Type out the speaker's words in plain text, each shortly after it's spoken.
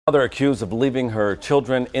Mother accused of leaving her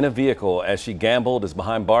children in a vehicle as she gambled is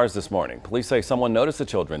behind bars this morning. Police say someone noticed the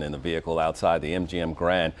children in the vehicle outside the MGM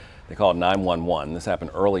Grand. They called 911. This happened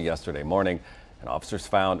early yesterday morning, and officers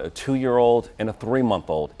found a 2-year-old and a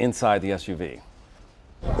 3-month-old inside the SUV.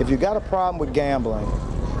 If you got a problem with gambling,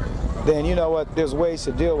 then you know what, there's ways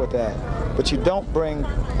to deal with that. But you don't bring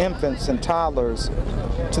infants and toddlers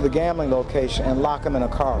to the gambling location and lock them in a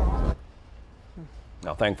car.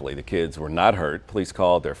 Now, thankfully, the kids were not hurt. Police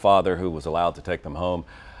called their father, who was allowed to take them home.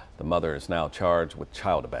 The mother is now charged with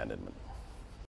child abandonment.